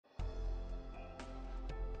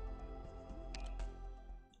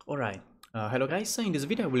Alright, hello guys, in this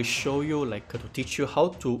video I will show you to teach you how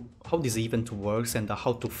this event works and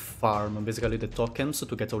how to farm basically the tokens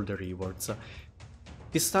to get all the rewards.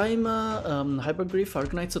 This time Hypergriff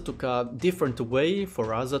Arknights took a different way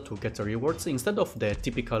for us to get the rewards. Instead of the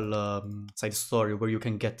typical side story where you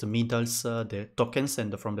can get medals, the tokens,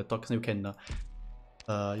 and from the tokens you can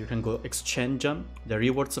go exchange the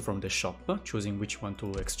rewards from the shop, choosing which one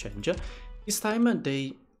to exchange. This time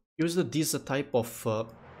they used this type of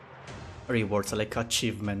rewards like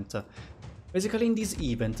achievement. Basically in this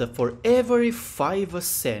event, for every 5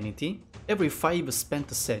 sanity, every 5 spent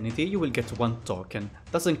sanity, you will get 1 token.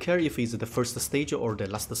 Doesn't care if it's the first stage or the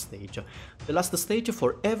last stage. The last stage,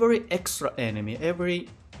 for every extra enemy, every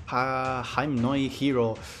Heimnoi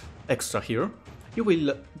hero extra here,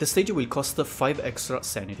 the stage will cost 5 extra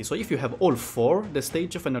sanity. So if you have all 4, the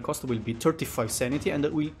stage final cost will be 35 sanity, and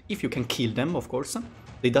if you can kill them, of course.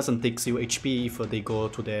 They doesn't take you HP if they go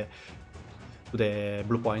to the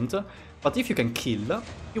blue point, but if you can kill,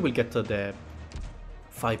 you will get the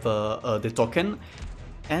token,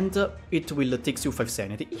 and it will take you 5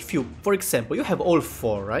 sanity. If you, for example, you have all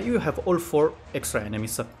 4, right? You have all 4 extra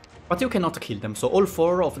enemies, but you cannot kill them, so all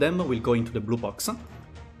 4 of them will go into the blue box.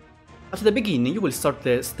 At the beginning, you will start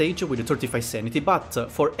the stage with 35 sanity,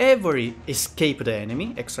 but for every escaped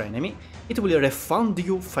enemy, extra enemy, it will refund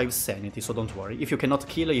you 5 sanity, so don't worry. If you cannot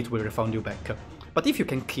kill, it will refund you back. But if you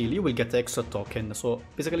can kill, you will get extra token, so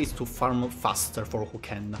basically it's to farm faster for who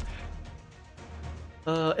can.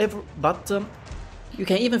 You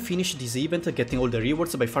can even finish this event getting all the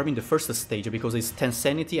rewards by farming the first stage, because it's 10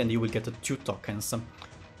 sanity and you will get 2 tokens.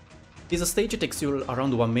 This stage takes you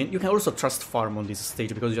around 1 minute. You can also trust farm on this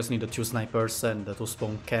stage, because you just need 2 snipers and to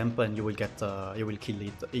spawn camp, and you will kill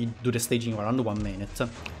it. You do the stage in around 1 minute.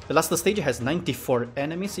 The last stage has 94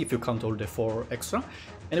 enemies if you count all the 4 extra,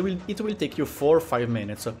 and it will take you 4 or 5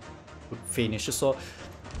 minutes to finish. So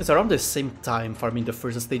it's around the same time farming the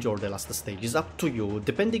first stage or the last stage. It's up to you,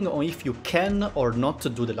 depending on if you can or not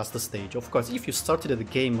do the last stage. Of course, if you started the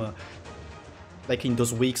game like in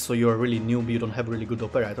those weeks, so you're really newbie, you don't have really good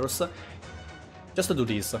operators, just do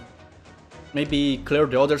this. Maybe clear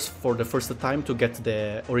the others for the first time to get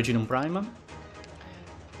the Originum Prime,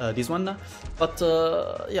 this one, but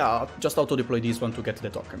yeah, just auto-deploy this one to get the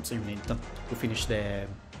tokens you need to finish the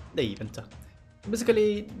event.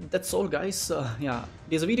 Basically, that's all, guys. Yeah,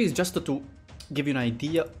 this video is just to give you an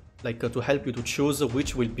idea, to help you to choose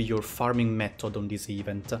which will be your farming method on this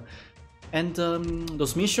event. And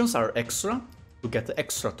those missions are extra, to get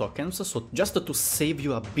extra tokens, so just to save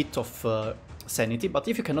you a bit of sanity, but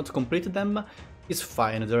if you cannot complete them, it's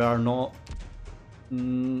fine, there are no...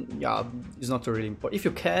 yeah, it's not really important. If you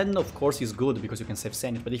can, of course, it's good, because you can save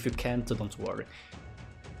sanity, but if you can't, don't worry.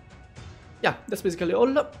 Yeah, that's basically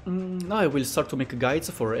all. Now I will start to make guides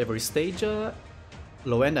for every stage,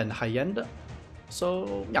 low end and high end.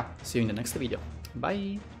 So yeah, see you in the next video.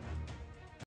 Bye!